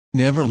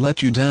never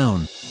let you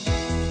down.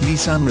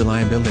 Nissan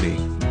reliability.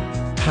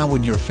 How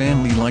would your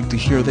family like to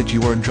hear that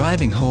you are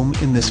driving home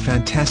in this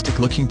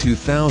fantastic-looking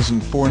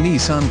 2004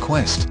 Nissan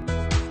Quest?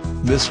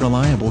 This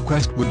reliable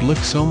Quest would look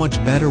so much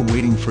better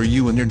waiting for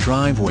you in your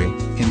driveway,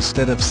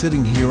 instead of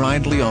sitting here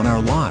idly on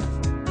our lot.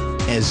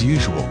 As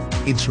usual,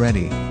 it's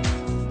ready.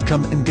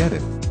 Come and get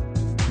it.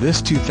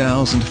 This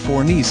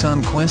 2004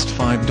 Nissan Quest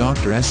 5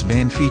 Dr. S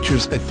van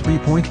features a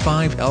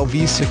 3.5L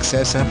V6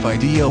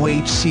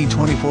 SFIDOHC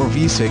 24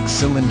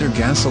 V6-cylinder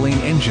gasoline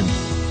engine.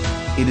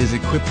 It is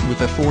equipped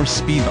with a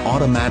 4-speed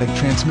automatic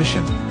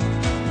transmission.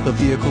 The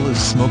vehicle is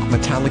smoke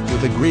metallic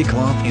with a grey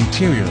cloth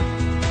interior.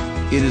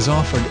 It is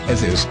offered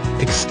as is,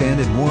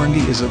 extended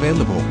warranty is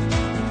available.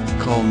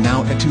 Call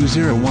now at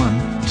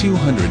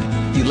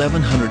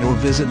 201-200-1100 or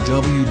visit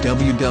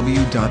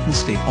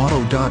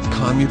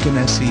www.instateauto.com. You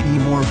can see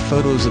more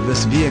photos of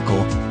this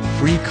vehicle,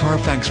 free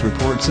Carfax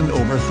reports and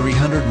over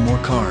 300 more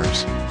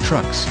cars,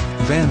 trucks,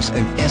 vans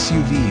and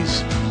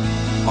SUVs.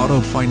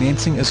 Auto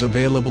financing is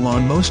available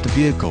on most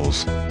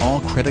vehicles,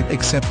 all credit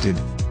accepted.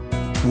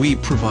 We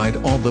provide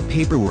all the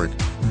paperwork,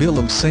 bill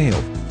of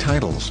sale,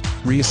 titles,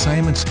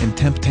 reassignments and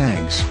temp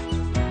tags.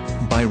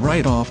 Buy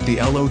right off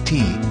the LOT,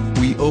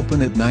 we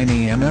open at 9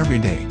 a.m. every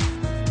day.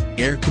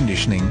 Air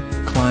conditioning,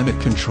 climate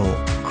control,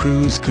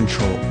 cruise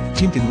control,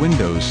 tinted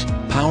windows,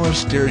 power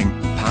steering,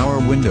 power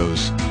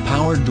windows,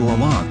 power door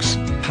locks,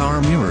 power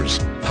mirrors,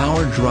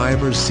 power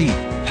driver's seat,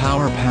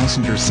 power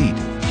passenger seat,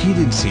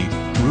 heated seat,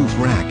 roof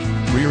rack,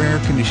 rear air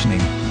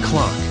conditioning,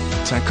 clock,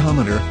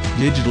 tachometer,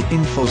 digital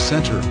info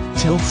center,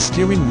 tilt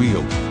steering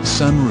wheel,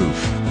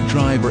 sunroof,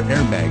 driver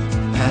airbag,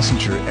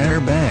 passenger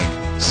airbag,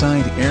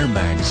 side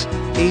airbags,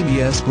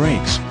 ABS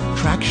brakes,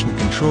 traction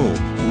control,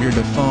 rear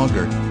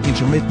defogger,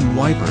 intermittent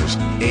wipers,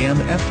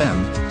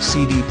 AM/FM,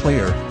 CD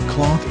player,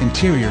 cloth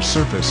interior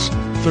surface,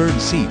 third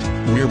seat,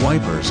 rear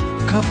wipers,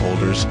 cup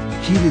holders,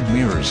 heated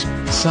mirrors,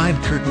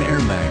 side curtain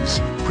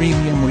airbags,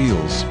 premium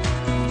wheels.